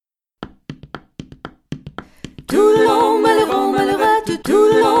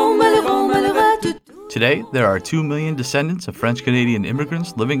Today, there are 2 million descendants of French-Canadian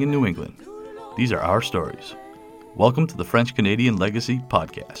immigrants living in New England. These are our stories. Welcome to the French-Canadian Legacy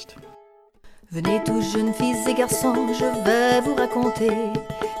Podcast. Venez tous jeunes filles et garçons, je vais vous raconter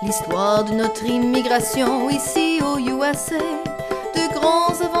l'histoire de notre immigration ici au USA, de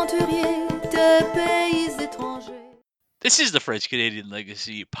grands aventuriers, de pays étrangers. This is the French-Canadian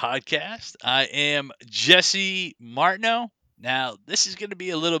Legacy Podcast. I am Jesse Martineau. Now, this is going to be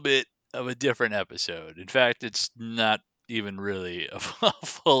a little bit of a different episode. In fact, it's not even really a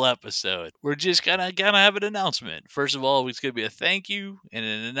full episode. We're just gonna have an announcement. First of all, it's gonna be a thank you and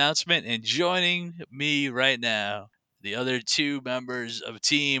an announcement. And joining me right now, the other two members of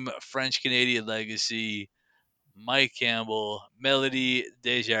Team French Canadian Legacy, Mike Campbell, Melody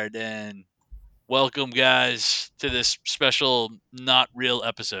Desjardins. Welcome, guys, to this special not real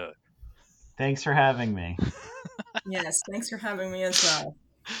episode. Thanks for having me. Yes, thanks for having me as well.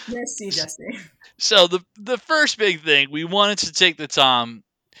 Merci, Jesse. So the first big thing, we wanted to take the time,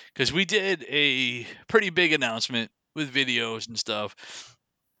 because we did a pretty big announcement with videos and stuff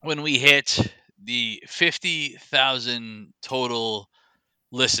when we hit the 50,000 total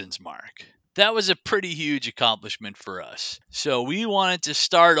listens mark. That was a pretty huge accomplishment for us. So we wanted to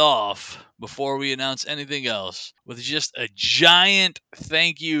start off, before we announce anything else, with just a giant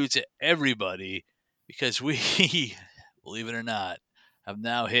thank you to everybody, because we, believe it or not, have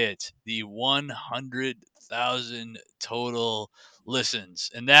now hit the 100,000 total listens.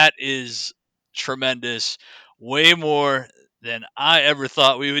 And that is tremendous. Way more than I ever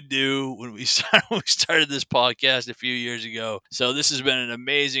thought we would do when we started this podcast a few years ago. So this has been an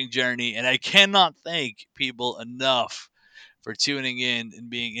amazing journey, and I cannot thank people enough for tuning in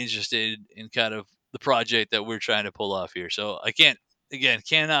and being interested in kind of the project that we're trying to pull off here. So I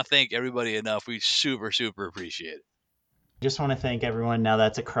cannot thank everybody enough. We super appreciate it. Just want to thank everyone now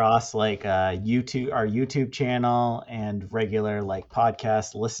that's across like YouTube, our YouTube channel, and regular like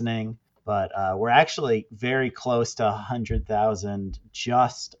podcast listening. But we're actually very close to 100,000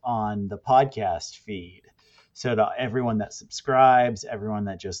 just on the podcast feed. So to everyone that subscribes, everyone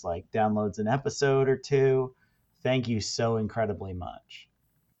that just like downloads an episode or two, thank you so incredibly much.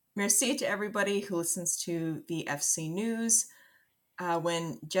 Merci to everybody who listens to the FC News.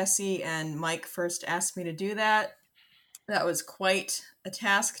 When Jesse and Mike first asked me to do that, that was quite a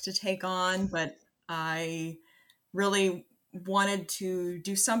task to take on, but I really wanted to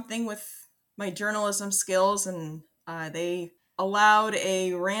do something with my journalism skills, and they allowed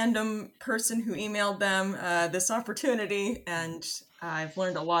a random person who emailed them this opportunity, and I've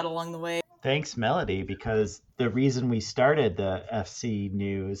learned a lot along the way. Thanks, Melody, because the reason we started the FC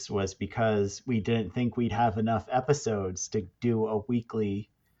News was because we didn't think we'd have enough episodes to do a weekly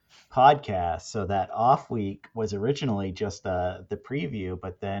podcast. So that off week was originally just the preview,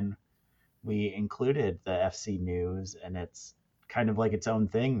 but then we included the FC News, and it's kind of like its own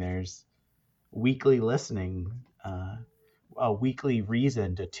thing. There's weekly listening, a weekly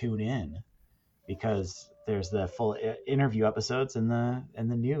reason to tune in, because there's the full interview episodes and the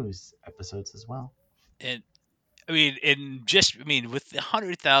news episodes as well. And with the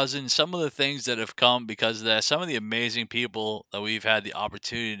 100,000, some of the things that have come because of that, some of the amazing people that we've had the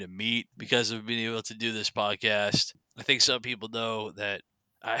opportunity to meet because of being able to do this podcast. I think some people know that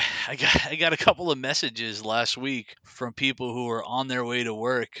I got a couple of messages last week from people who were on their way to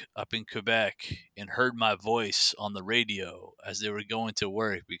work up in Quebec and heard my voice on the radio as they were going to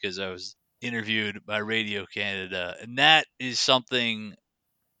work because I was interviewed by Radio Canada. And that is something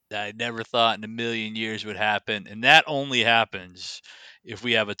that I never thought in a million years would happen. And that only happens if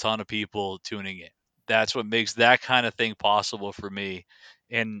we have a ton of people tuning in. That's what makes that kind of thing possible for me.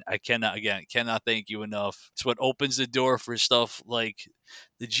 And I cannot thank you enough. It's what opens the door for stuff like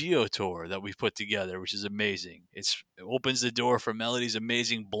the Geo Tour that we've put together, which is amazing. It opens the door for Melody's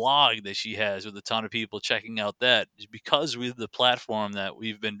amazing blog that she has with a ton of people checking out that. It's because we have the platform that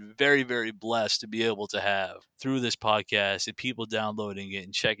we've been very, very blessed to be able to have through this podcast, and people downloading it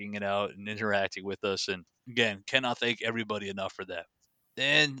and checking it out and interacting with us. And again, cannot thank everybody enough for that.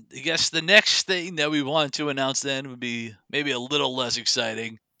 And I guess the next thing that we wanted to announce then would be maybe a little less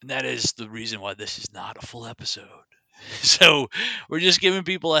exciting, and that is the reason why this is not a full episode. So we're just giving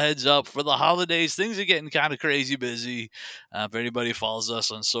people a heads up for the holidays. Things are getting kind of crazy busy. If anybody follows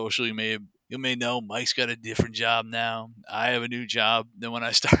us on social, you may know Mike's got a different job now. I have a new job than when I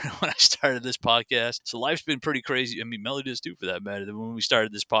started this podcast. So life's been pretty crazy. I mean, Melody does too, for that matter, than when we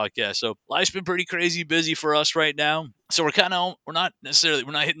started this podcast. So life's been pretty crazy busy for us right now. So we're not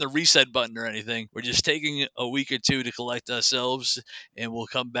hitting the reset button or anything. We're just taking a week or two to collect ourselves, and we'll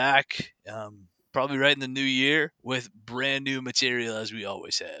come back. probably right in the new year with brand new material as we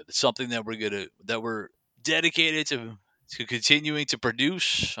always have. It's something that we're dedicated to continuing to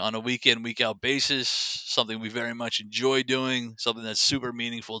produce on a week in, week out basis, something we very much enjoy doing, something that's super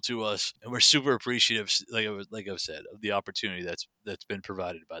meaningful to us, and we're super appreciative, like I've said, of the opportunity that's been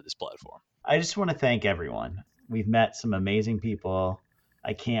provided by this platform. I just want to thank everyone. We've met some amazing people.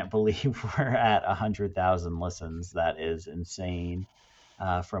 I can't believe we're at 100,000 listens. That is insane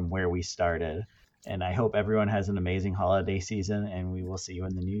from where we started. And I hope everyone has an amazing holiday season, and we will see you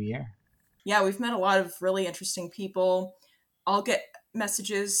in the new year. Yeah, we've met a lot of really interesting people. I'll get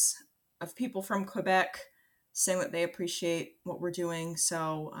messages of people from Quebec saying that they appreciate what we're doing.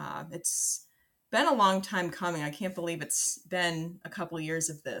 So it's been a long time coming. I can't believe it's been a couple of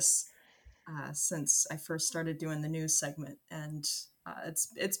years of this since I first started doing the news segment. And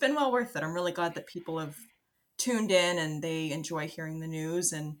it's been well worth it. I'm really glad that people have tuned in and they enjoy hearing the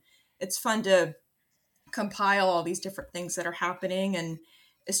news. And it's fun to compile all these different things that are happening. And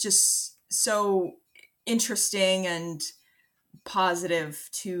it's just so interesting and positive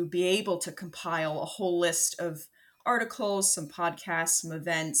to be able to compile a whole list of articles, some podcasts, some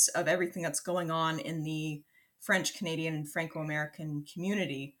events of everything that's going on in the French Canadian and Franco-American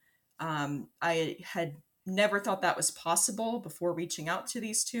community. I had never thought that was possible before reaching out to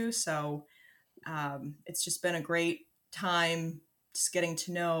these two. So it's just been a great time just getting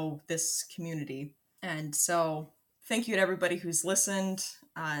to know this community. And so thank you to everybody who's listened.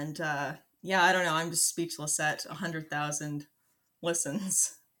 And yeah, I don't know. I'm just speechless at 100,000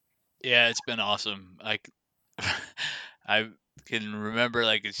 listens. Yeah, it's been awesome. I can remember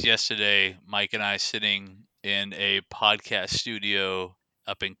like it's yesterday, Mike and I sitting in a podcast studio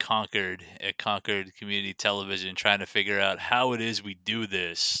up in Concord at Concord Community Television trying to figure out how it is we do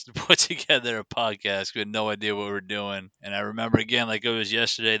this, to put together a podcast. We had no idea what we were doing. And I remember again, like it was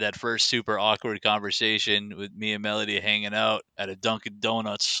yesterday, that first super awkward conversation with me and Melody hanging out at a Dunkin'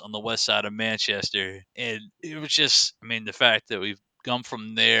 Donuts on the west side of Manchester. And it was just, I mean, the fact that we've come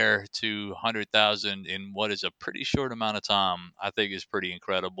from there to 100,000 in what is a pretty short amount of time, I think is pretty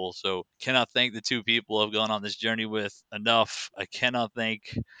incredible. So cannot thank the two people I've gone on this journey with enough. I cannot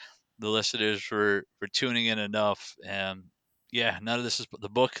thank the listeners for tuning in enough. And yeah, none of this is the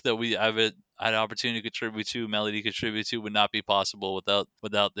book that I've had an opportunity to contribute to, Melody contribute to, would not be possible without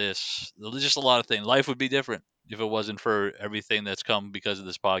this. There's just a lot of things. Life would be different if it wasn't for everything that's come because of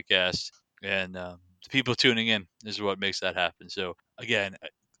this podcast. And the people tuning in is what makes that happen. So again,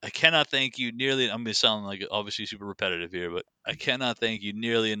 I cannot thank you nearly. I'm going to sound like obviously super repetitive here, but I cannot thank you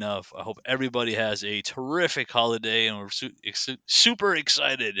nearly enough. I hope everybody has a terrific holiday, and we're super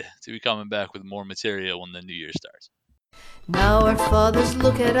excited to be coming back with more material when the new year starts. Now our fathers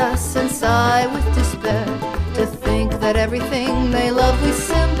look at us and sigh with despair, to think that everything they love we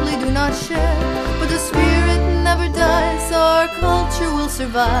simply do not share. But the spirit never dies, our culture will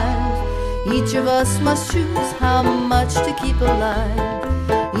survive. Each of us must choose how much to keep alive.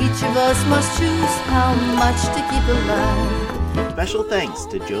 Each of us must choose how much to keep alive. Special thanks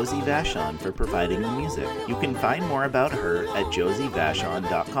to Josie Vachon for providing the music. You can find more about her at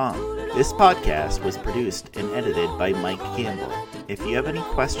josievachon.com. This podcast was produced and edited by Mike Campbell. If you have any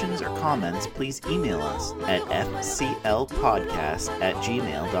questions or comments, please email us at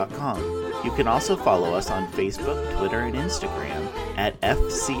fclpodcast@gmail.com. You can also follow us on Facebook, Twitter, and Instagram at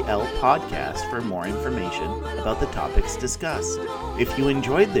FCL Podcast for more information about the topics discussed. If you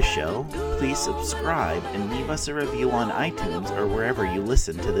enjoyed the show, please subscribe and leave us a review on iTunes or wherever you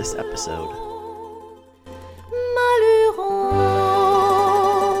listen to this episode.